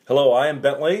Hello, I am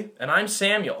Bentley. And I'm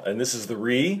Samuel. And this is the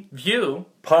Review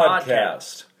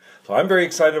Podcast. So I'm very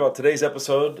excited about today's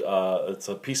episode. It's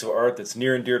a piece of art that's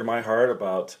near and dear to my heart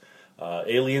about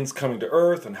aliens coming to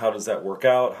Earth and how does that work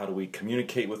out? How do we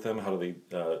communicate with them? How do they,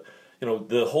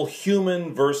 the whole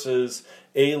human versus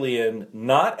alien,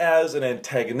 not as an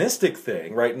antagonistic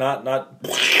thing, right? Not,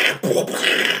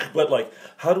 but like,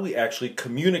 how do we actually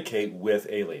communicate with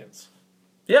aliens?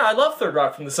 Yeah, I love Third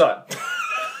Rock from the Sun.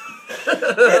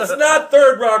 It's not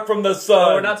Third Rock from the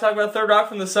Sun. Oh, we're not talking about Third Rock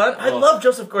from the Sun? I love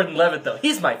Joseph Gordon-Levitt, though.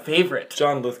 He's my favorite.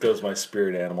 John Lithgow's my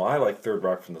spirit animal. I like Third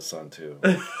Rock from the Sun, too.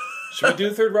 Should we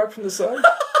do Third Rock from the Sun?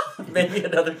 Maybe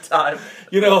another time.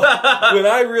 You know, when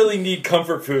I really need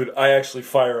comfort food, I actually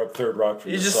fire up Third Rock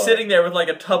from the Sun. You're just sitting there with like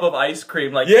a tub of ice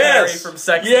cream, like Harry from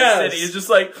Sex and the City. He's just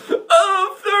like,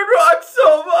 oh, Third Rock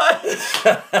so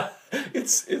much.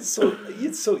 It's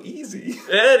so easy.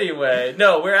 Anyway,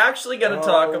 no, we're actually going to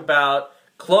talk about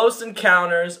Close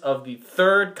Encounters of the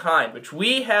Third Kind, which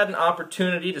we had an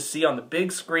opportunity to see on the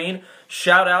big screen.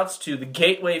 Shout-outs to the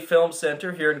Gateway Film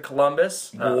Center here in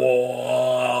Columbus.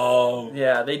 Whoa!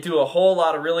 Yeah, they do a whole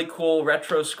lot of really cool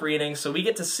retro screenings, so we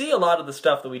get to see a lot of the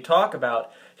stuff that we talk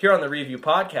about here on the Review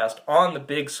Podcast on the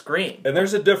big screen. And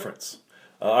there's a difference.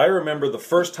 I remember the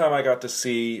first time I got to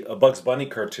see a Bugs Bunny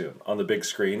cartoon on the big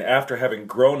screen after having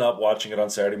grown up watching it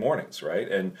on Saturday mornings,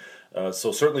 right? And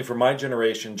so certainly for my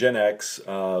generation, Gen X,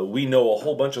 we know a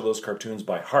whole bunch of those cartoons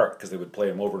by heart because they would play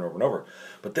them over and over and over.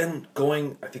 But then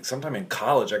going, I think sometime in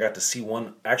college, I got to see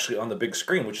one actually on the big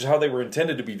screen, which is how they were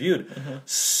intended to be viewed. Mm-hmm.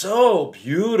 So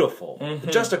beautiful.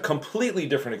 Mm-hmm. Just a completely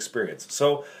different experience.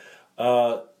 So,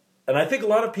 and I think a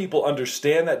lot of people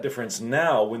understand that difference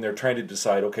now when they're trying to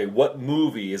decide, okay, what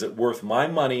movie is it worth my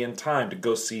money and time to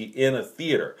go see in a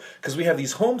theater? Because we have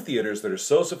these home theaters that are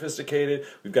so sophisticated.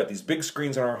 We've got these big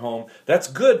screens in our home. That's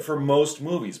good for most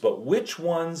movies, but which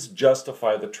ones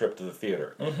justify the trip to the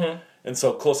theater? Mm-hmm. And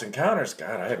so Close Encounters,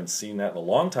 God, I haven't seen that in a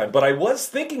long time. But I was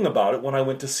thinking about it when I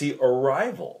went to see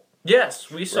Arrival. Yes,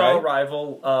 we saw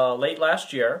Arrival late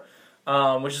last year,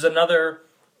 which is another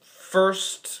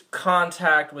first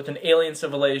contact with an alien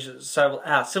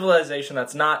civilization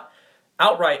that's not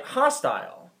outright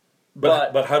hostile.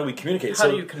 But how do we communicate?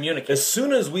 How do you communicate? As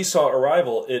soon as we saw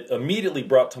Arrival, it immediately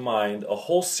brought to mind a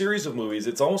whole series of movies.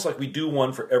 It's almost like we do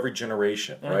one for every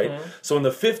generation, right? Mm-hmm. So in the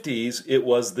 50s, it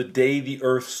was The Day the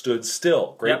Earth Stood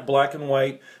Still. Great black and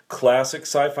white, classic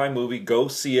sci-fi movie. Go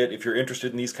see it if you're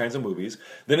interested in these kinds of movies.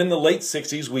 Then in the late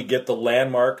 60s, we get the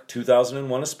landmark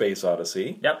 2001: A Space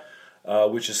Odyssey.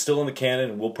 Which is still in the canon,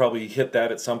 and we'll probably hit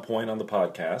that at some point on the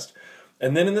podcast.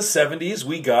 And then in the 70s,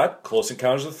 we got Close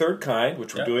Encounters of the Third Kind,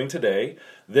 which we're doing today.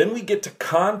 Then we get to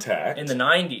Contact. In the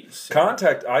 90s.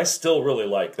 Contact, I still really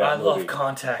like that movie. I love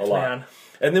Contact, man.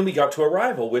 And then we got to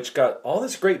Arrival, which got all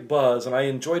this great buzz, and I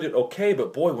enjoyed it okay.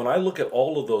 But boy, when I look at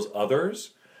all of those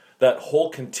others, that whole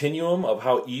continuum of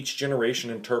how each generation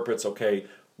interprets, okay,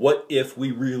 what if we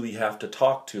really have to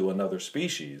talk to another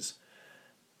species?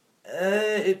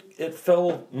 It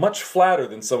fell much flatter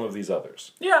than some of these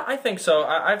others. Yeah, I think so.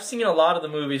 I've seen a lot of the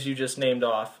movies you just named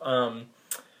off.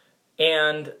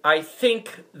 And I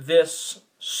think this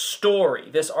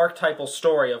story, this archetypal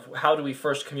story of how do we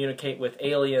first communicate with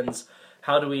aliens,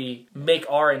 how do we make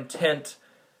our intent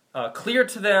clear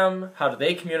to them, how do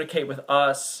they communicate with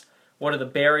us, what are the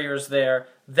barriers there,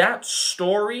 that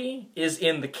story is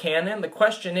in the canon. The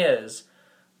question is,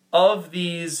 of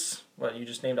these... well, you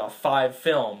just named off 5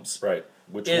 films. Right.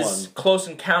 Which is one? Close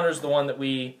Encounters the one that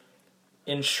we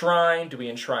enshrine? Do we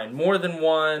enshrine more than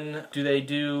one?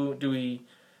 They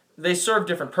serve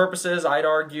different purposes, I'd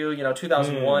argue.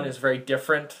 2001 is very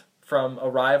different from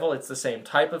Arrival. It's the same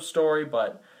type of story,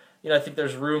 but I think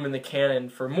there's room in the canon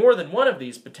for more than one of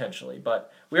these potentially.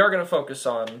 But we are going to focus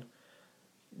on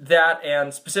that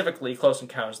and specifically Close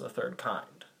Encounters of the Third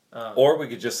Kind. Or we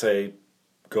could just say,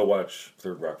 go watch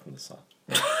Third Rock from the Sun.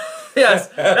 Yes,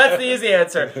 that's the easy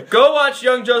answer. Go watch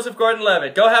young Joseph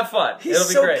Gordon-Levitt. Go have fun. It'll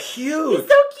be great. He's so cute. He's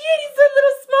so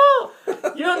little small.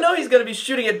 You don't know he's going to be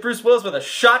shooting at Bruce Willis with a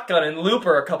shotgun in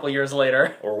Looper a couple years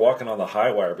later. Or walking on the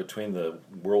high wire between the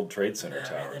World Trade Center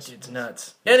towers. Man, that dude's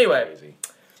nuts. Anyway. Crazy.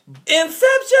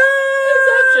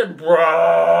 Inception! Bro!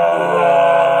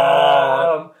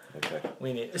 Okay.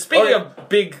 Speaking of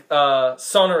big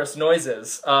sonorous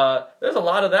noises, there's a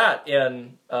lot of that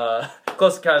in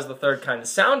Close Encounters of the Third Kind. The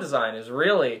sound design is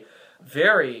really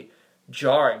very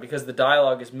jarring because the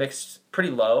dialogue is mixed pretty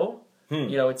low.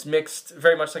 It's mixed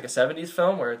very much like a 70s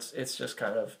film where it's just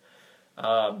kind of...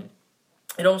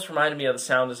 it almost reminded me of the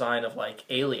sound design of like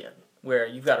Alien, where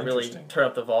you've got to really turn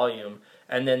up the volume,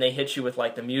 and then they hit you with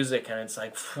like the music, and it's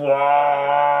like...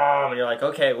 and you're like,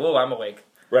 okay, whoa, I'm awake.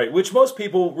 Right, which most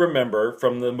people remember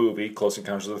from the movie Close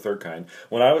Encounters of the Third Kind.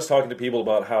 When I was talking to people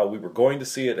about how we were going to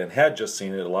see it and had just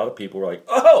seen it, a lot of people were like,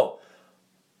 "Oh,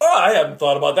 I haven't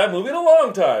thought about that movie in a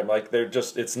long time." Like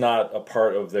it's not a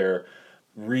part of their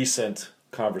recent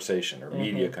conversation or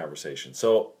media conversation.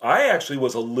 So I actually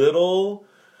was a little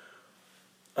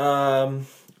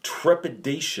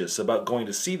trepidatious about going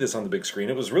to see this on the big screen.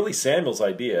 It was really Samuel's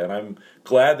idea, and I'm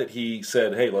glad that he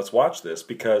said, "Hey, let's watch this,"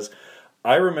 because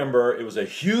I remember it was a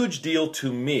huge deal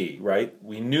to me, right?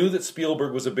 We knew that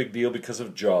Spielberg was a big deal because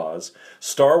of Jaws.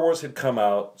 Star Wars had come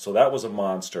out, so that was a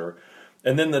monster.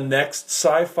 And then the next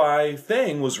sci-fi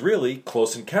thing was really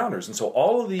Close Encounters. And so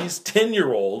all of these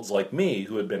 10-year-olds like me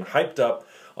who had been hyped up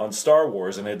on Star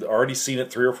Wars and had already seen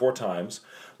it 3 or 4 times,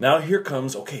 now here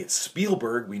comes, okay, it's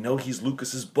Spielberg. We know he's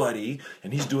Lucas's buddy,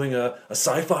 and he's doing a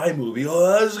sci-fi movie.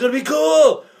 Oh, this is going to be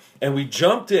cool! And we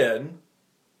jumped in,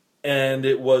 and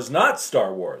it was not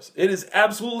Star Wars. It is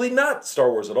absolutely not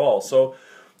Star Wars at all. So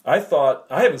I thought,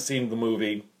 I haven't seen the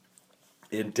movie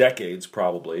in decades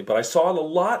probably, but I saw it a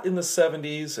lot in the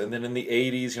 70s, and then in the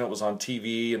 80s, it was on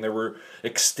TV, and there were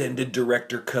extended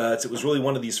director cuts. It was really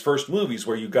one of these first movies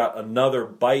where you got another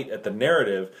bite at the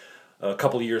narrative a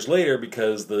couple of years later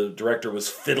because the director was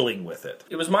fiddling with it.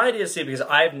 It was my idea to see it because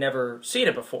I've never seen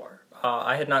it before.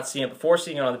 I had not seen it before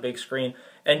seeing it on the big screen.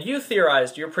 And you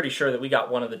theorized, you're pretty sure that we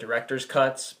got one of the director's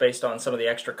cuts based on some of the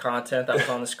extra content that was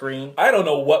on the screen. I don't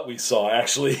know what we saw,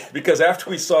 actually, because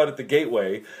after we saw it at the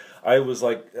Gateway, I was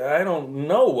like, I don't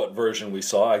know what version we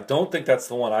saw. I don't think that's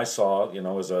the one I saw,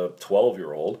 as a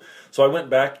 12-year-old. So I went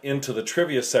back into the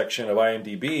trivia section of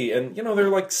IMDb, and, there are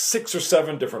like 6 or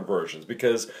 7 different versions,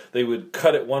 because they would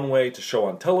cut it one way to show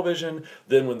on television.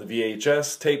 Then when the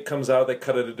VHS tape comes out, they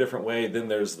cut it a different way. Then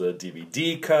there's the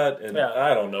DVD cut, and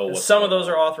I don't know what. Some of those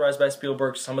are authorized by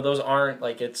Spielberg, some of those aren't.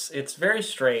 Like, it's very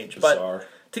strange. Bizarre. But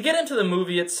to get into the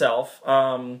movie itself...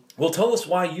 well, tell us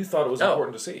why you thought it was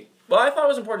important to see. Well, I thought it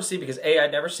was important to see because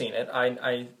I'd never seen it.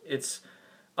 It's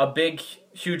a big,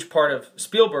 huge part of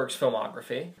Spielberg's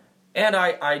filmography, and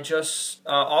I just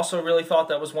also really thought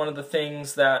that was one of the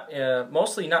things that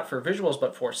mostly not for visuals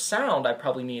but for sound I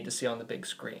probably needed to see on the big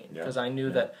screen because I knew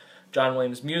that John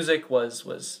Williams' music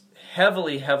was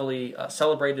heavily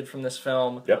celebrated from this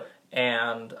film,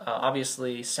 and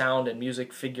obviously sound and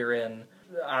music figure in.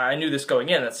 I knew this going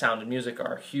in that sound and music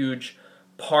are a huge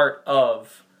part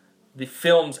of the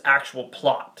film's actual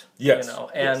plot,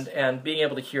 and being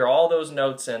able to hear all those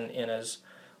notes in as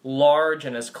large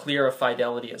and as clear a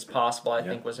fidelity as possible, I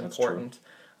think was important.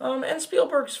 And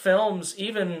Spielberg's films,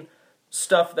 even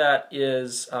stuff that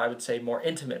is, I would say, more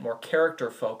intimate, more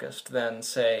character-focused than,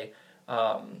 say,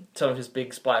 some of his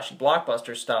big, splashy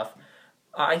blockbuster stuff,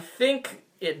 I think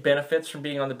it benefits from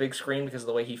being on the big screen because of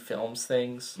the way he films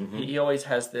things. He always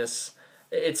has this,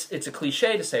 it's a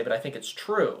cliche to say, but I think it's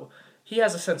true. He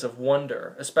has a sense of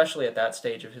wonder, especially at that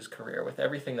stage of his career, with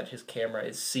everything that his camera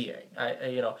is seeing.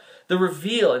 The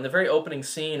reveal in the very opening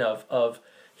scene of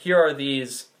here are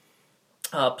these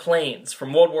planes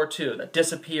from World War II that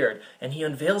disappeared, and he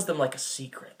unveils them like a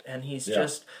secret. And he's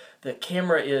just, the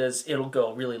camera it'll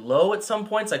go really low at some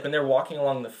points, like when they're walking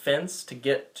along the fence to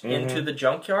get into the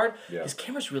junkyard. His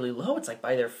camera's really low. It's like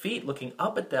by their feet, looking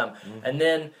up at them. And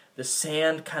then the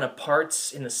sand kind of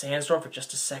parts in the sandstorm for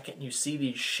just a second, and you see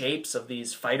these shapes of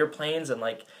these fighter planes, and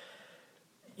like,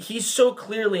 he's so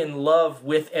clearly in love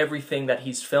with everything that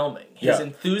he's filming. His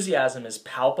enthusiasm is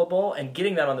palpable, and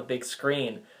getting that on the big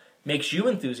screen makes you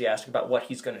enthusiastic about what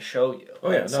he's going to show you.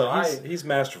 Oh yeah, he's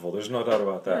masterful. There's no doubt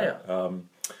about that.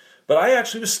 But I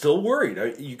actually was still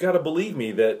worried. You got to believe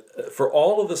me that for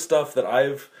all of the stuff that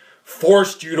I've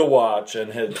forced you to watch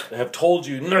and have told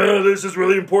you, no, this is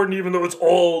really important even though it's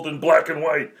old and black and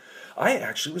white, I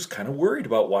actually was kind of worried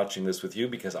about watching this with you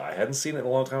because I hadn't seen it in a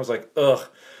long time. I was like, ugh,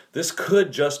 this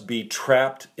could just be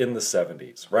trapped in the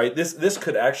 70s, right? This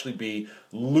could actually be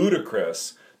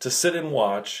ludicrous to sit and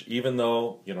watch, even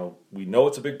though, we know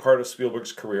it's a big part of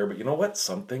Spielberg's career, but you know what?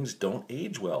 Some things don't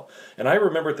age well. And I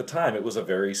remember at the time, it was a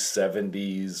very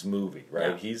 70s movie,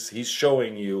 right? Yeah. He's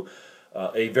showing you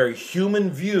a very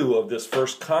human view of this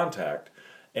first contact,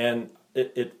 and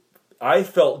I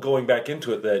felt going back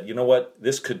into it that, you know what?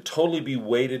 This could totally be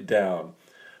weighted down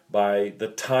by the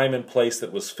time and place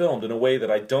that was filmed in a way that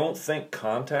I don't think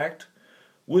Contact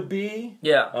would be,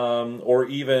 or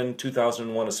even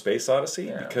 2001: A Space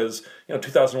Odyssey, because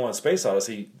 2001: A Space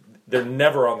Odyssey, they're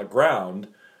never on the ground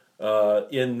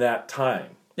in that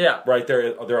time. Right,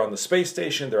 they're on the space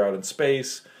station, they're out in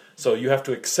space, so you have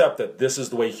to accept that this is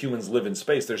the way humans live in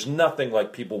space. There's nothing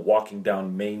like people walking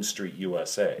down Main Street,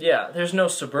 USA. Yeah, there's no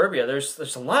suburbia.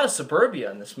 There's a lot of suburbia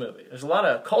in this movie. There's a lot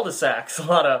of cul-de-sacs, a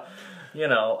lot of You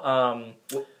know,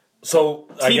 So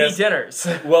TV I guess dinners.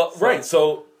 Well, right.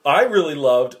 So I really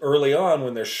loved early on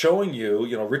when they're showing you,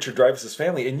 Richard Dreyfuss's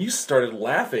family, and you started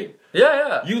laughing.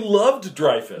 Yeah. You loved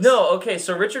Dreyfuss. No, okay,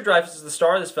 so Richard Dreyfuss is the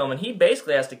star of this film, and he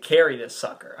basically has to carry this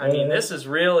sucker. I mean, this is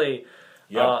really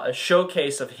a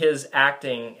showcase of his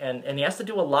acting, and he has to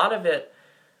do a lot of it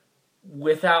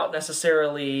without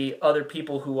necessarily other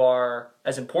people who are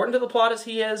as important to the plot as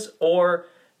he is, or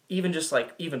even just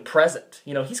even present.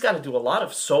 He's got to do a lot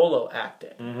of solo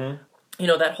acting. Mm-hmm.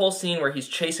 That whole scene where he's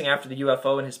chasing after the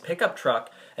UFO in his pickup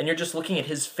truck, and you're just looking at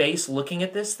his face looking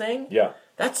at this thing. Yeah.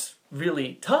 That's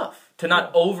really tough to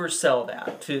not oversell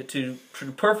that, to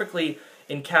perfectly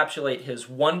encapsulate his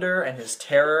wonder and his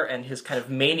terror and his kind of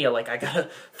mania, like, I gotta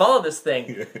follow this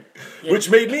thing. Which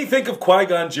made me think of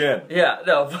Qui-Gon Jinn. Yeah,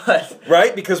 no, but...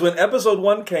 Right? Because when Episode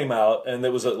 1 came out, and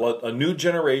there was a new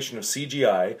generation of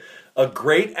CGI, a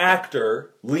great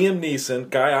actor, Liam Neeson,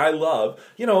 guy I love,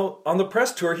 on the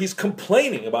press tour, he's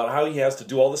complaining about how he has to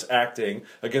do all this acting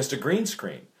against a green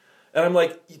screen. And I'm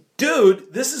like,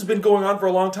 dude, this has been going on for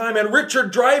a long time, and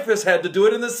Richard Dreyfuss had to do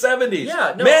it in the 70s.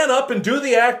 Yeah, no, man up and do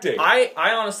the acting. I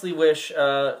honestly wish,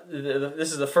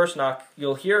 this is the first knock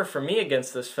you'll hear from me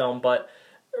against this film, but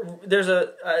there's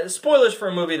spoilers for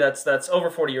a movie that's over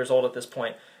 40 years old at this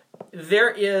point. There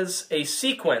is a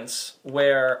sequence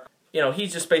where, he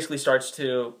just basically starts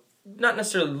to, not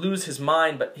necessarily lose his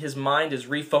mind, but his mind is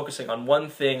refocusing on one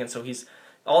thing, and so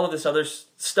all of this other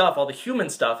stuff, all the human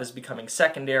stuff, is becoming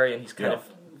secondary, and he's kind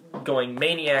of going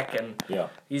maniac, and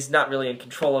he's not really in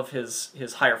control of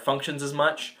his higher functions as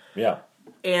much. Yeah.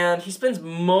 And he spends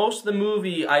most of the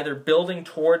movie either building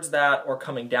towards that or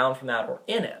coming down from that or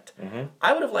in it. Mm-hmm.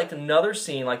 I would have liked another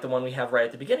scene like the one we have right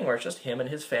at the beginning, where it's just him and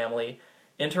his family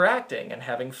interacting and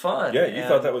having fun. Yeah, you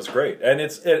thought that was great. And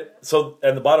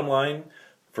and the bottom line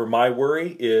for my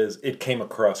worry is it came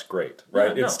across great, right?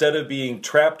 Yeah, no. Instead of being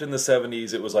trapped in the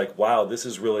 70s, it was like, wow, this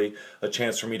is really a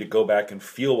chance for me to go back and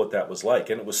feel what that was like.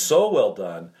 And it was so well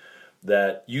done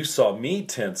that you saw me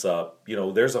tense up.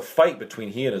 There's a fight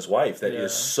between he and his wife that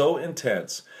is so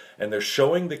intense, and they're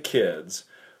showing the kids,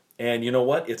 and you know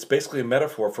what? It's basically a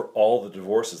metaphor for all the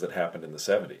divorces that happened in the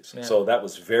 70s. Yeah. So that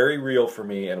was very real for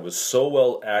me, and it was so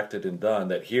well acted and done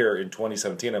that here in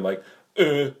 2017, I'm like,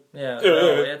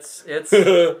 it's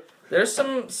there's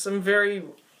some very...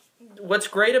 What's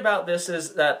great about this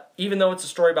is that even though it's a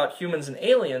story about humans and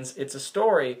aliens, it's a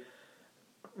story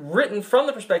written from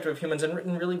the perspective of humans and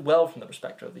written really well from the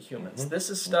perspective of the humans. Mm-hmm. This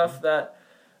is stuff that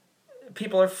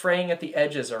people are fraying at the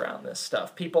edges around this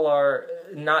stuff. People are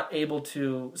not able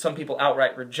to... Some people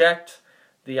outright reject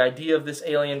the idea of this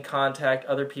alien contact.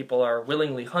 Other people are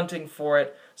willingly hunting for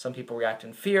it. Some people react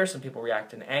in fear. Some people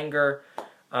react in anger.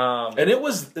 And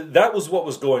that was what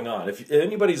was going on. If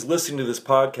anybody's listening to this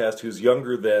podcast who's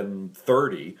younger than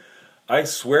 30, I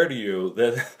swear to you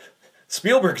that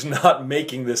Spielberg's not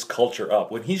making this culture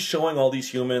up. When he's showing all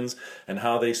these humans and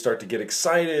how they start to get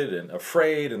excited and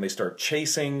afraid, and they start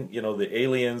chasing, the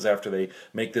aliens after they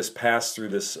make this pass through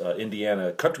this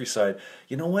Indiana countryside,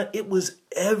 you know what? It was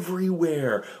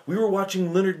everywhere. We were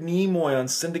watching Leonard Nimoy on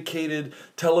syndicated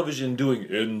television doing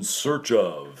In Search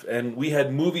Of, and we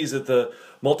had movies at the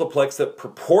multiplex that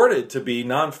purported to be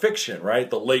nonfiction, right?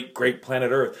 The Late Great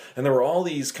Planet Earth. And there were all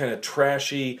these kind of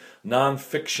trashy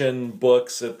nonfiction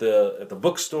books at the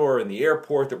bookstore and the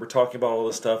airport that were talking about all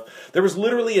this stuff. There was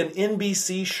literally an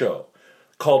NBC show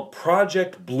called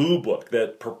Project Blue Book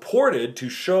that purported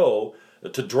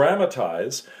to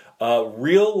dramatize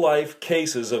real-life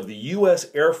cases of the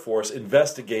U.S. Air Force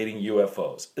investigating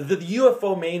UFOs. The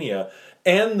UFO mania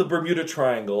and the Bermuda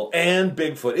Triangle and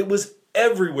Bigfoot, it was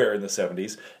everywhere in the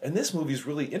 70s, and this movie is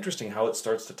really interesting how it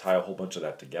starts to tie a whole bunch of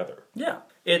that together. Yeah.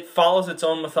 It follows its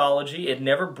own mythology. It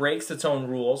never breaks its own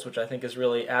rules, which I think is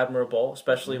really admirable,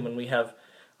 especially when we have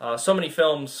so many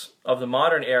films of the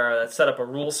modern era that set up a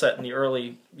rule set in the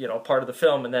early, part of the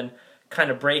film and then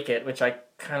kind of break it, which I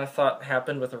kind of thought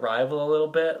happened with Arrival a little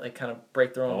bit. They kind of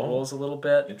break their own rules a little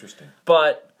bit. Interesting.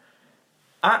 But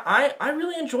I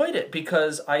really enjoyed it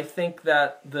because I think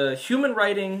that the human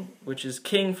writing, which is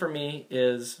king for me,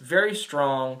 is very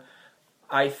strong.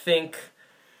 I think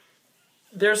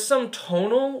there's some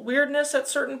tonal weirdness at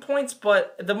certain points,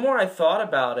 but the more I thought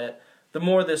about it, the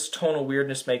more this tonal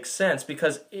weirdness makes sense,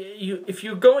 because if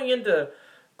you're going into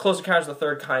Close Encounters of the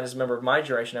Third Kind as a member of my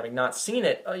generation, having not seen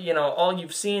it, all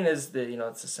you've seen is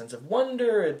it's a sense of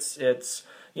wonder, it's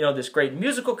this great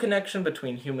musical connection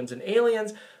between humans and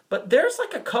aliens. But there's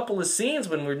a couple of scenes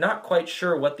when we're not quite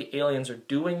sure what the aliens are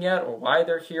doing yet, or why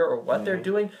they're here, or what they're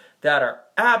doing, that are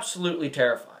absolutely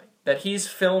terrifying. that he's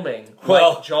filming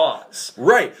Well, like Jaws.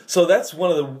 Right. So that's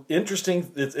one of the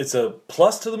interesting. It's a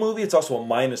plus to the movie. It's also a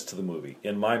minus to the movie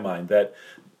in my mind.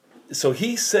 So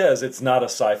he says it's not a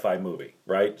sci-fi movie,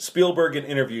 right? Spielberg in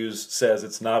interviews says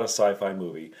it's not a sci-fi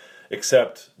movie,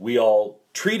 except we all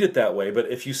treat it that way.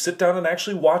 But if you sit down and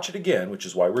actually watch it again, which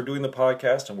is why we're doing the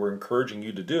podcast and we're encouraging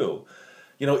you to do,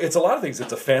 it's a lot of things.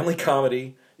 It's a family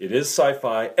comedy. It is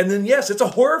sci-fi, and then yes, it's a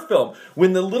horror film.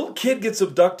 When the little kid gets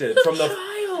abducted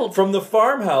from the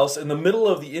farmhouse in the middle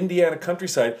of the Indiana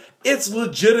countryside, it's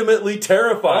legitimately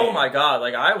terrifying. Oh my God!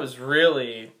 Like I was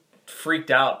really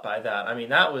freaked out by that. I mean,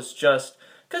 that was just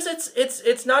because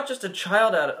it's not just a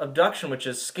child abduction, which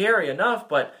is scary enough,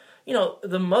 but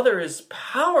the mother is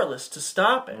powerless to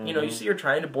stop it. Mm-hmm. You see her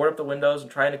trying to board up the windows and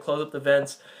trying to close up the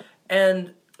vents,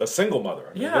 and a single mother.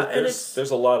 I mean, there's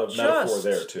a lot of metaphor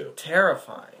there too.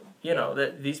 Terrifying.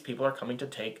 That these people are coming to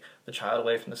take the child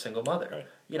away from the single mother.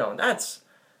 Right. And that's,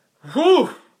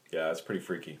 whew. Yeah, it's pretty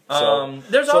freaky.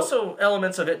 There's also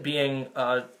elements of it being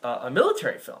a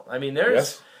military film. I mean,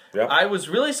 Yes. Yep. I was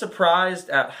really surprised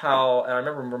at how, and I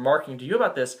remember remarking to you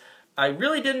about this, I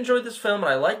really did enjoy this film,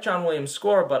 and I like John Williams'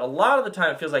 score, but a lot of the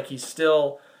time it feels like he's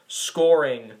still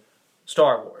scoring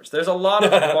Star Wars. There's a lot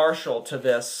of Marshall to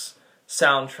this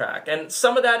soundtrack, and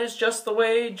some of that is just the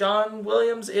way John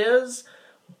Williams is,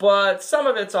 but some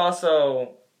of it's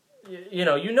also,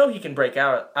 he can break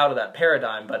out of that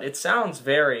paradigm, but it sounds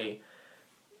very...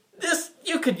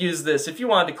 You could use this, if you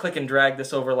wanted to click and drag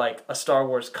this over like a Star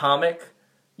Wars comic,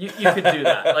 you could do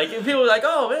that. Like, if people were like,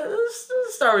 oh, this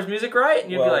is Star Wars music, right?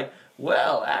 And you'd be like,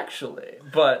 well, actually,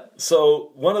 but...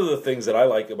 So, one of the things that I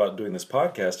like about doing this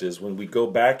podcast is when we go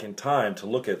back in time to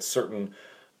look at certain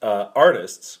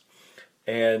artists,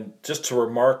 and just to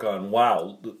remark on,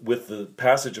 wow, with the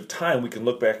passage of time, we can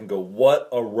look back and go, what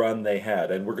a run they had.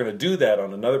 And we're going to do that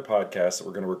on another podcast that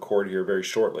we're going to record here very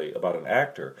shortly about an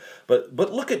actor. But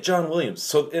look at John Williams.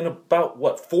 So in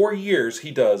about, 4 years, he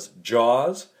does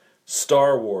Jaws,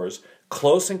 Star Wars,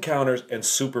 Close Encounters, and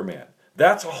Superman.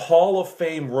 That's a Hall of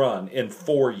Fame run in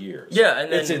 4 years. Yeah,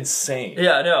 and then, it's insane.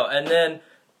 Yeah, I know. And then...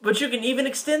 But you can even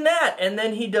extend that. And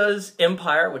then he does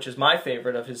Empire, which is my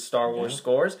favorite of his Star Wars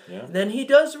scores. Yeah. Then he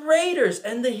does Raiders,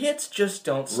 and the hits just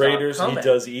don't stop coming. He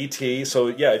does E.T. So,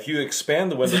 yeah, if you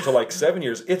expand the window to like 7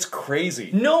 years, it's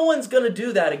crazy. No one's going to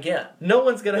do that again. No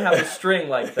one's going to have a string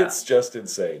like that. It's just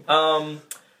insane.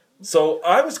 So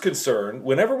I was concerned,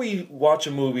 whenever we watch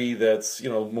a movie that's,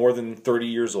 more than 30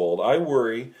 years old, I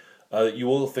worry that you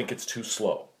will think it's too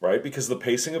slow. Right? Because the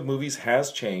pacing of movies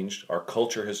has changed. Our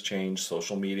culture has changed.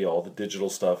 Social media, all the digital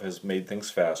stuff has made things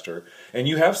faster. And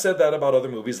you have said that about other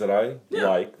movies that I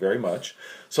like very much.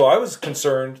 So I was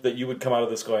concerned that you would come out of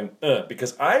this going,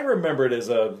 because I remembered as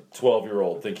a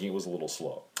 12-year-old thinking it was a little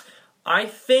slow. I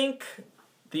think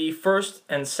the first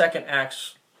and second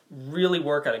acts really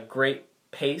work at a great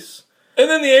pace.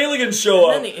 And then the aliens show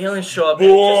up. And then the aliens show up. And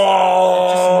it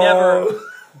just never...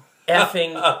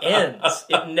 effing ends.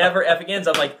 It never effing ends.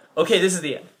 I'm like, okay, this is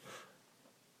the end.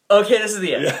 Okay, this is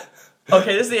the end. Yeah.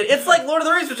 Okay, this is the end. It's like Lord of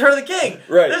the Rings, Return of the King.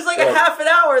 Right. There's like a half an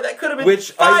hour that could have been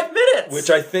 5 minutes. Which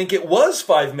I think it was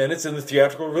 5 minutes in the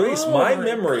theatrical release. Oh my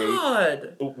memory,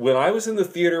 God. When I was in the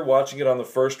theater watching it on the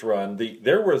first run,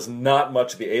 there was not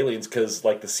much of the aliens because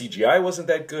like the CGI wasn't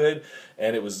that good,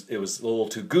 and it was a little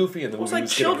too goofy, and the movie was like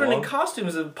children in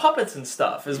costumes and puppets and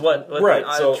stuff is what right.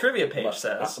 the trivia page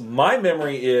says. My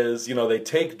memory is, they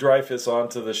take Dreyfus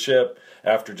onto the ship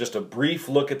after just a brief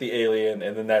look at the alien,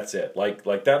 and then that's it. Like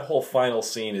that whole final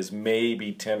scene is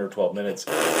maybe 10 or 12 minutes.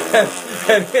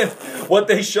 and then what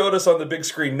they showed us on the big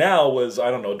screen now was, I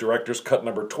don't know, director's cut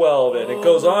number 12, and it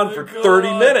goes on for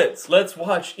 30 minutes. Let's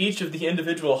watch each of the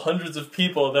individual hundreds of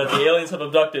people that the aliens have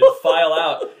abducted file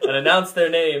out and announce their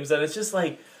names, and it's just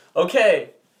like,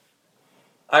 okay,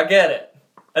 I get it.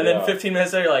 And then 15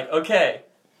 minutes later, you're like, okay,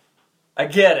 I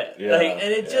get it. Yeah, and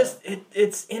it just,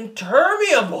 it's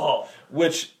interminable.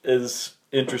 Which is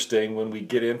interesting when we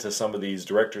get into some of these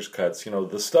director's cuts.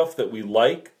 The stuff that we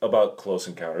like about Close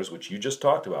Encounters, which you just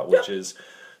talked about, which is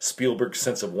Spielberg's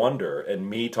sense of wonder, and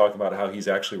me talking about how he's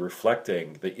actually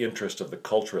reflecting the interest of the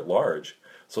culture at large.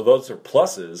 So those are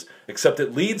pluses, except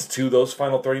it leads to those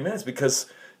final 30 minutes because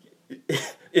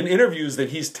in interviews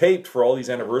that he's taped for all these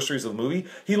anniversaries of the movie,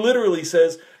 he literally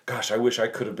says, gosh, I wish I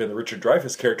could have been the Richard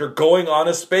Dreyfuss character going on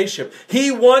a spaceship.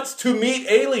 He wants to meet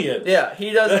aliens. Yeah,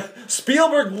 he does.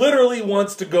 Spielberg literally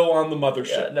wants to go on the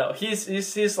mothership. Yeah, no,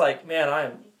 he's like, man, I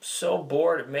am so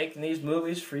bored of making these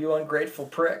movies for you ungrateful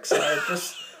pricks. And I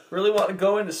just really want to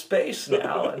go into space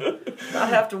now and not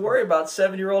have to worry about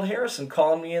 7-year-old Harrison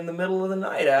calling me in the middle of the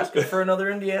night asking for another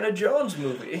Indiana Jones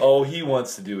movie. Oh, he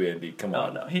wants to do Indy. Come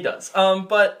on. No, he does.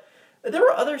 But There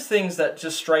were other things that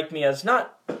just strike me as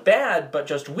not bad, but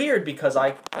just weird because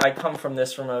I come from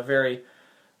this from a very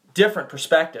different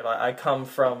perspective. I come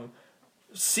from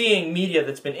seeing media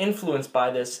that's been influenced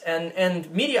by this,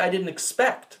 and media I didn't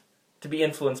expect to be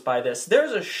influenced by this.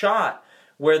 There's a shot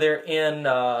where they're in,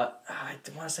 I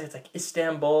want to say it's like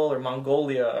Istanbul or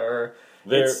Mongolia, or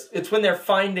it's when they're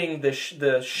finding the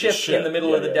ship in the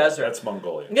middle of the desert. That's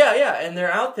Mongolia. Yeah, and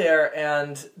they're out there,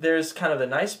 and there's kind of a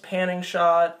nice panning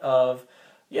shot of,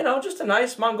 just a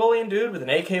nice Mongolian dude with an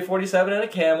AK-47 and a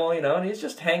camel, and he's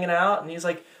just hanging out, and he's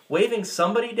like waving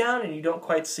somebody down, and you don't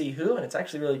quite see who, and it's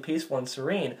actually really peaceful and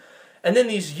serene. And then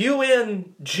these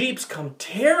UN jeeps come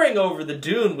tearing over the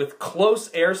dune with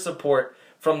close air support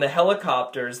from the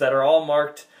helicopters that are all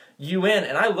marked UN,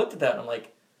 and I looked at that and I'm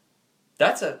like,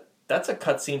 that's a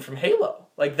cutscene from Halo.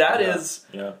 Like that is,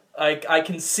 I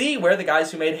can see where the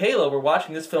guys who made Halo were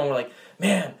watching this film and were like,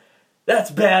 man, that's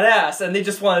badass, and they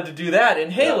just wanted to do that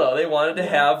in Halo. Yeah. They wanted to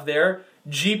have their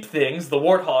Jeep things, the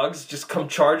Warthogs, just come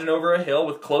charging over a hill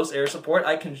with close air support.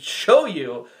 I can show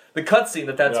you the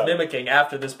cutscene that's mimicking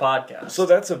after this podcast. So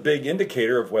that's a big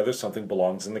indicator of whether something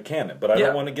belongs in the canon. But I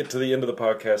don't want to get to the end of the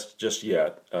podcast just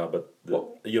yet. But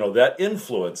that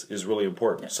influence is really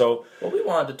important. Yeah. So, we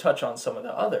wanted to touch on some of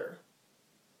the other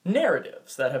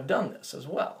narratives that have done this as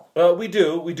well. We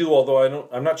do. Although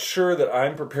I'm not sure that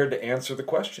I'm prepared to answer the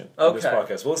question in this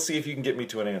podcast. Well, let's see if you can get me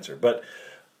to an answer. But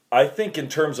I think in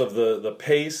terms of the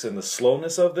pace and the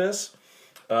slowness of this.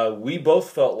 We both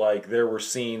felt like there were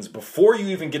scenes, before you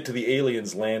even get to the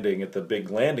aliens landing at the big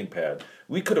landing pad,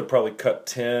 we could have probably cut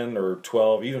 10 or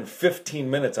 12, even 15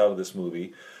 minutes out of this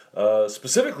movie.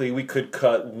 Specifically, we could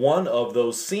cut one of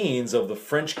those scenes of the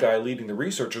French guy leading the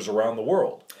researchers around the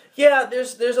world. Yeah,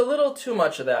 there's a little too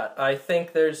much of that. I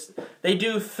think they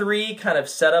do 3 kind of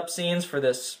setup scenes for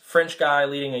this French guy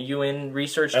leading a UN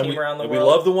research team around the world. We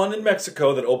love the one in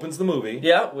Mexico that opens the movie.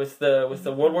 Yeah, with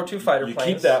the World War II fighter planes.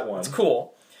 You keep that one. It's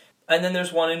cool. And then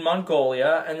there's one in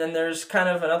Mongolia, and then there's kind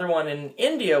of another one in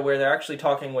India where they're actually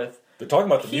talking with They're talking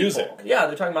about people. the music. Yeah,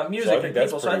 they're talking about music and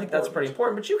people, so I think that's pretty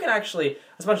important. But you can actually,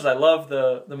 as much as I love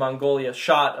the Mongolia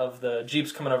shot of the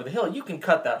Jeeps coming over the hill, you can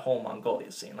cut that whole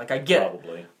Mongolia scene. Like, I get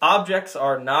it. Objects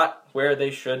are not where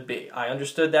they should be. I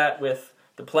understood that with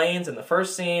the planes in the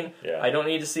first scene. Yeah. I don't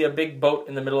need to see a big boat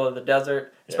in the middle of the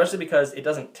desert, especially because it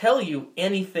doesn't tell you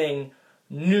anything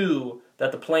new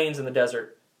that the planes in the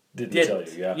desert didn't tell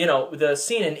you, yeah. The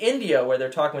scene in India where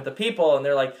they're talking with the people and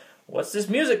they're like, what's this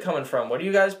music coming from? What are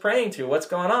you guys praying to? What's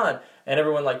going on? And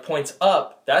everyone points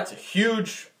up. That's a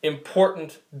huge,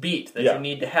 important beat that you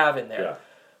need to have in there. Yeah.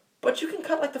 But you can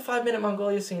cut the 5-minute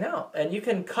Mongolia scene out. And you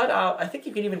can cut out, I think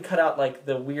you can even cut out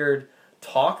the weird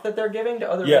talk that they're giving to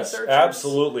other researchers. Yes,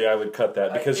 absolutely I would cut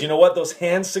that. Because you know what? Those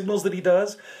hand signals that he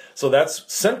does, so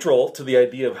that's central to the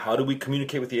idea of how do we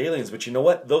communicate with the aliens. But you know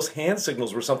what? Those hand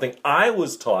signals were something I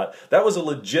was taught. That was a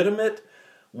legitimate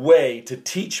way to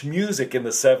teach music in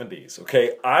the 70s.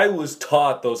 Okay, I was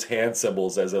taught those hand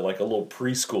symbols as a little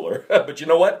preschooler. But you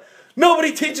know what?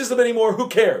 Nobody teaches them anymore. Who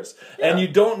cares? Yeah. And you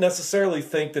don't necessarily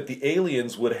think that the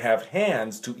aliens would have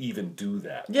hands to even do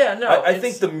that. Yeah, no. I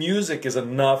think the music is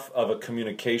enough of a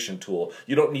communication tool.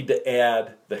 You don't need to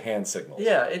add the hand signals.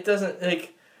 Yeah, it doesn't,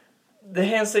 the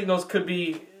hand signals could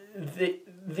be,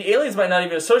 the aliens might not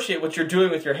even associate what you're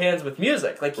doing with your hands with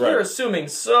music. You're assuming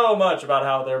so much about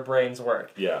how their brains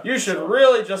work. Yeah. You should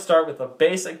really just start with the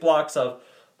basic blocks of,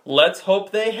 let's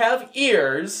hope they have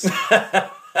ears.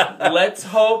 Let's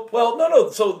hope. Well, no.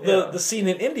 So the scene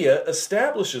in India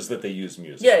establishes that they use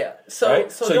music. Yeah. So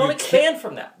don't expand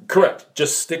from that. Correct.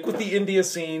 Just stick with the India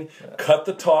scene. Yeah. Cut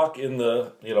the talk in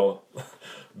the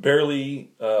barely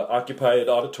occupied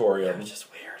auditorium. Yeah, just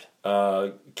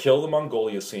weird. Kill the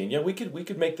Mongolia scene. Yeah, we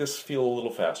could make this feel a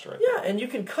little faster. I think. Yeah, and you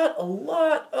can cut a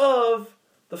lot of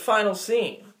the final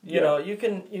scene. You know, you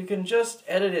can just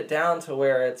edit it down to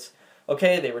where it's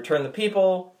okay. They return the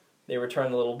people. They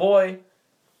return the little boy.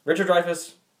 Richard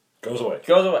Dreyfuss goes away.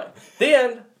 The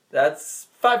end. That's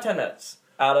 5-10 minutes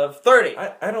out of 30.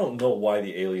 I don't know why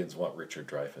the aliens want Richard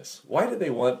Dreyfuss. Why do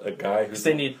they want a guy who? Because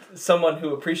they need someone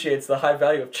who appreciates the high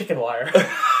value of chicken wire.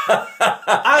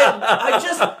 I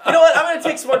just, you know what? I'm going to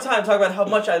take some more time to talk about how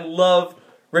much I love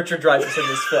Richard Dreyfuss in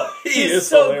this film. He's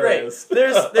so hilarious.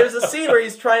 Great. There's a scene where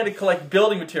he's trying to collect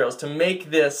building materials to make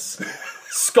this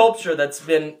sculpture that's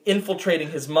been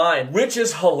infiltrating his mind, which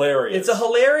is hilarious. It's a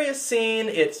hilarious scene.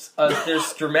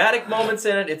 There's dramatic moments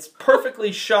in it. It's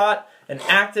perfectly shot and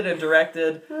acted and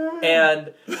directed,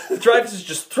 and Dreyfuss is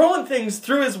just throwing things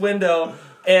through his window,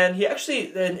 And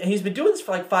he's been doing this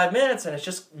for like 5 minutes, and it's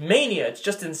just mania. It's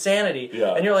just insanity.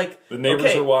 Yeah. And you're like, the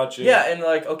neighbors are watching. Yeah, and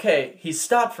like, okay, he's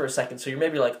stopped for a second, so you're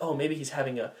maybe like, oh, maybe he's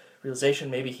having a realization,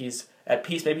 maybe he's at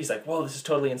peace, maybe he's like, whoa, this is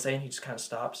totally insane. He just kind of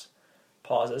stops,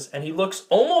 pauses, and he looks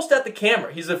almost at the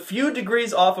camera. He's a few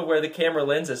degrees off of where the camera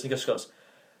lens is, and he just goes,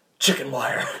 chicken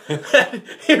wire.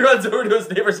 He runs over to his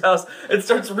neighbor's house and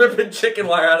starts ripping chicken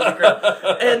wire out of the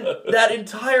ground. And that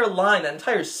entire line, that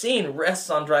entire scene rests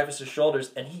on Dreyfuss's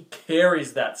shoulders, and he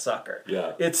carries that sucker.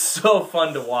 Yeah. It's so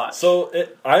fun to watch. So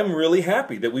I'm really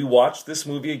happy that we watched this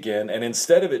movie again, and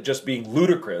instead of it just being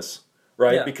ludicrous,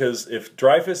 right? Yeah. Because if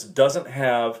Dreyfuss doesn't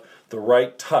have the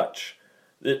right touch,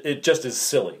 it just is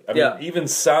silly. I mean, even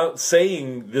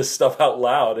saying this stuff out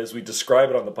loud as we describe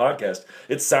it on the podcast,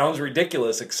 it sounds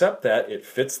ridiculous, except that it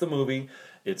fits the movie,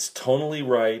 it's tonally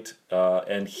right,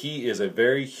 and he is a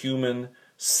very human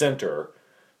center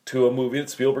to a movie that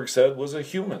Spielberg said was a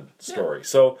human story. Yeah.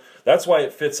 So that's why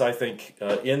it fits, I think,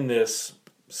 in this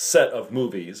set of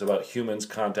movies about humans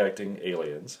contacting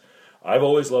aliens. I've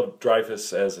always loved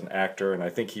Dreyfuss as an actor, and I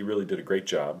think he really did a great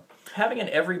job. Having an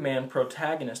everyman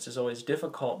protagonist is always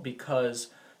difficult because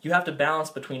you have to balance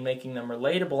between making them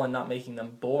relatable and not making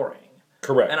them boring.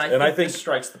 Correct. And I think this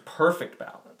strikes the perfect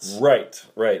balance. Right.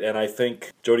 And I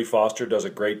think Jodie Foster does a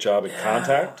great job at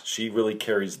Contact. She really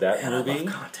carries that movie. I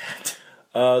love Contact.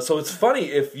 So it's funny,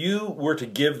 if you were to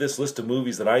give this list of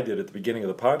movies that I did at the beginning of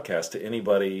the podcast to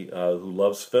anybody who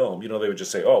loves film, they would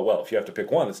just say, oh, well, if you have to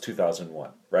pick one, it's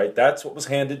 2001, right? That's what was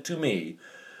handed to me,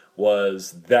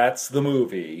 that's the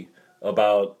movie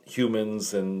about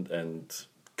humans and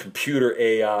computer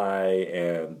AI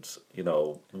and,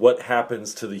 what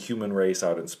happens to the human race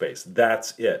out in space.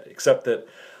 That's it, except that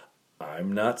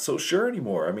I'm not so sure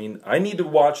anymore. I mean, I need to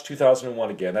watch 2001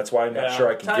 again. That's why I'm not sure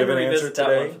I can give an answer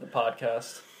today. That one for the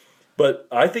podcast. But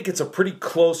I think it's a pretty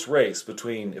close race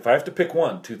between, if I have to pick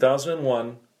one,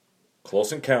 2001,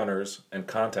 Close Encounters, and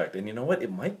Contact. And you know what?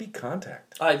 It might be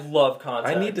Contact. I love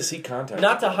Contact. I need to see Contact.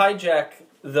 Not to hijack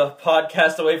the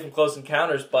podcast away from Close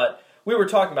Encounters, but we were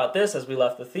talking about this as we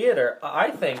left the theater. I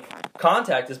think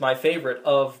Contact is my favorite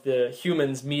of the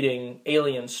humans meeting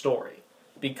alien story.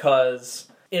 Because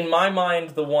in my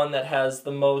mind, the one that has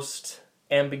the most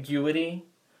ambiguity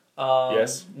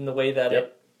in the way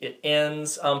that it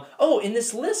ends. In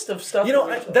this list of stuff...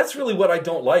 that's really what I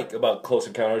don't like about Close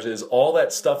Encounters is all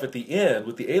that stuff at the end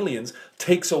with the aliens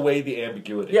takes away the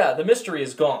ambiguity. Yeah, the mystery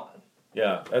is gone.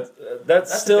 Yeah,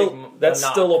 that's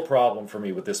still a problem for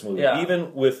me with this movie. Yeah.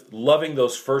 Even with loving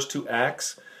those first two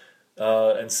acts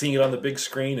and seeing it on the big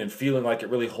screen and feeling like it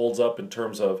really holds up in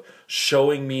terms of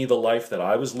showing me the life that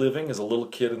I was living as a little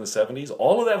kid in the 70s,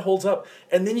 all of that holds up.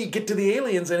 And then you get to the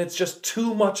aliens and it's just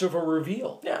too much of a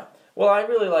reveal. Yeah. Well, I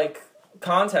really like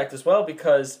Contact as well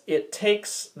because it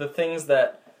takes the things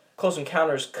that Close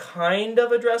Encounters kind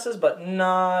of addresses, but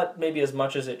not maybe as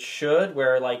much as it should,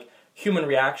 where human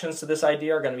reactions to this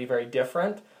idea are going to be very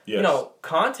different. Yes.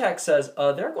 Contact says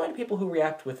there are going to be people who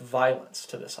react with violence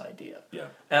to this idea. Yeah.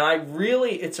 And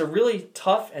it's a really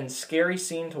tough and scary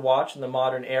scene to watch in the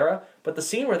modern era, but the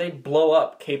scene where they blow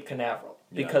up Cape Canaveral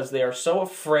because they are so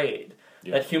afraid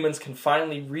that humans can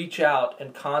finally reach out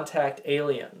and contact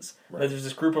aliens. Right. There's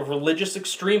this group of religious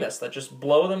extremists that just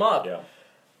blow them up. Yeah.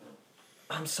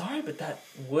 I'm sorry, but that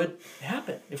would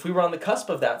happen. If we were on the cusp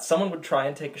of that, someone would try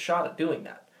and take a shot at doing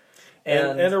that.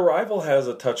 And Arrival has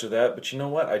a touch of that, but you know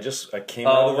what? I came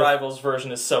out of Arrival's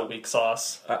version is so weak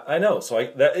sauce. I know. So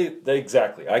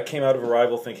exactly. I came out of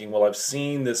Arrival thinking, well, I've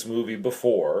seen this movie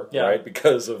before, right?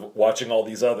 Because of watching all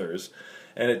these others,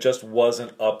 and it just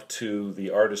wasn't up to the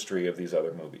artistry of these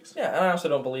other movies. Yeah, and I also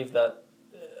don't believe that.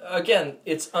 Again,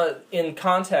 it's in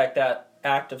Contact, that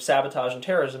act of sabotage and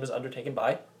terrorism is undertaken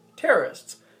by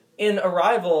terrorists. In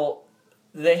Arrival,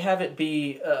 they have it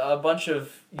be a bunch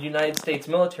of United States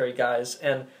military guys,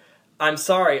 and I'm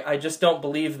sorry, I just don't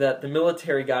believe that the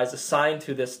military guys assigned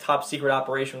to this top-secret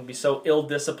operation would be so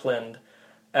ill-disciplined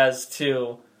as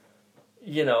to,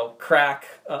 crack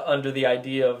under the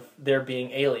idea of there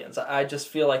being aliens. I just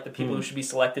feel like the people who should be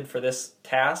selected for this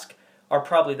task are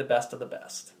probably the best of the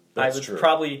best. That's true.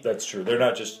 That's true. They're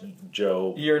not just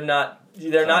Joe. They're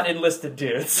not enlisted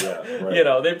dudes. Yeah,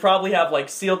 right. They probably have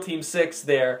SEAL Team 6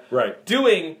 there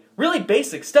doing really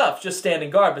basic stuff, just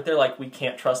standing guard, but they're like, we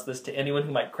can't trust this to anyone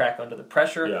who might crack under the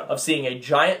pressure of seeing a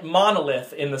giant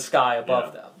monolith in the sky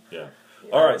above them. Yeah.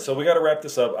 All right, so we got to wrap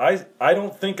this up. I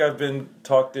don't think I've been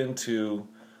talked into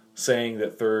saying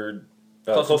that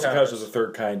Close Encounters of the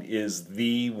Third Kind is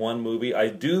the one movie. I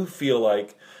do feel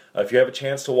like If you have a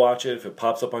chance to watch it, if it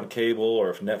pops up on cable or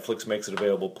if Netflix makes it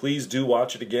available, please do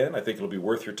watch it again. I think it'll be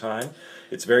worth your time.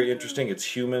 It's very interesting. It's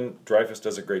human. Dreyfuss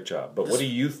does a great job. But what do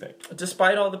you think?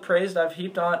 Despite all the praise that I've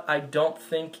heaped on it, I don't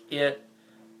think it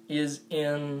is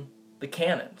in the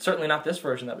canon. Certainly not this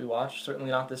version that we watched.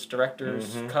 Certainly not this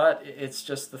director's cut. It's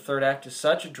just the third act is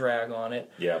such a drag on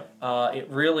it. Yeah. It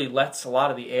really lets a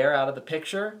lot of the air out of the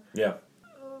picture. Yeah.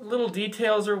 Little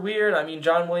details are weird. I mean,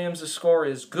 John Williams' score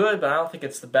is good, but I don't think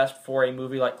it's the best for a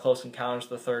movie like Close Encounters of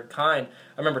the Third Kind.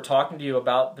 I remember talking to you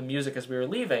about the music as we were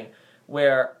leaving,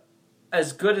 where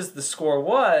as good as the score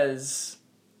was,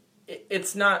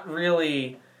 it's not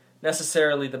really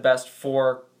necessarily the best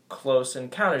for Close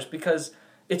Encounters, because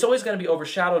it's always going to be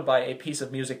overshadowed by a piece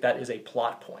of music that is a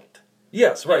plot point.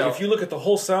 Yes, right. You know? If you look at the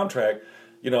whole soundtrack,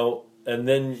 and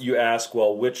then you ask,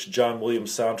 well, which John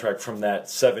Williams soundtrack from that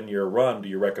 7-year run do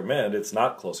you recommend? It's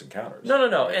not Close Encounters.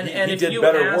 No. And he if did you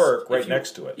better ask, work right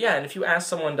next to it. Yeah, and if you ask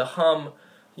someone to hum,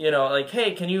 like,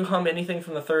 hey, can you hum anything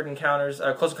from the Close Encounters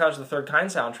of the Third Kind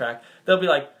soundtrack? They'll be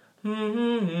like,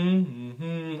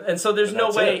 and so there's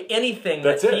no way anything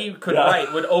that he could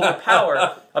write would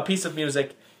overpower a piece of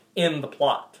music in the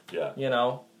plot. Yeah.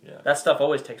 Yeah. That stuff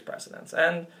always takes precedence,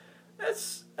 and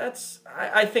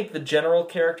I think the general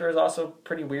character is also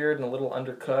pretty weird and a little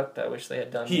undercooked. I wish they had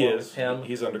done more with him.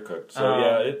 He's undercooked.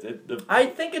 So I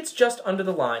think it's just under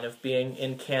the line of being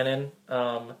in canon.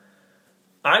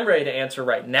 I'm ready to answer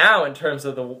right now in terms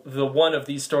of the one of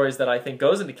these stories that I think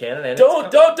goes into canon. And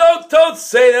don't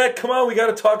say that. Come on, we got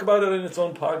to talk about it in its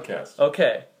own podcast.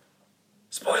 Okay.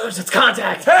 Spoilers, it's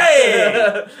Contact!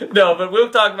 Hey! No, but we'll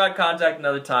talk about Contact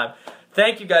another time.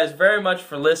 Thank you guys very much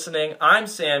for listening. I'm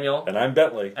Samuel. And I'm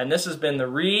Bentley. And this has been the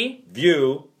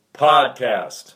Review Podcast.